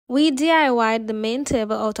We DIY'd the main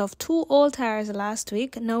table out of 2 old tires last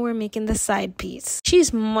week. Now we're making the side piece.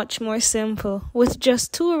 She's much more simple with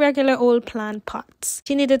just 2 regular old plant pots.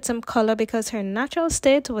 She needed some color because her natural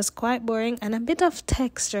state was quite boring, and a bit of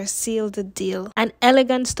texture sealed the deal. An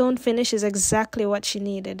elegant stone finish is exactly what she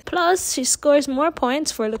needed. Plus, she scores more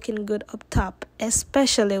points for looking good up top,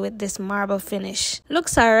 especially with this marble finish.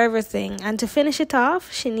 Looks are everything, and to finish it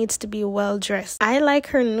off, she needs to be well dressed. I like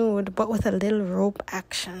her nude, but with a little rope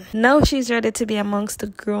action. Now she's ready to be amongst the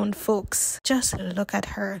grown folks. Just look at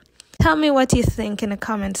her. Tell me what you think in the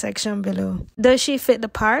comment section below. Does she fit the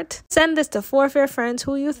part? Send this to 4 of your friends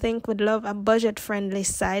who you think would love a budget-friendly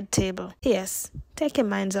side table. Yes, take your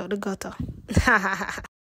minds out the gutter.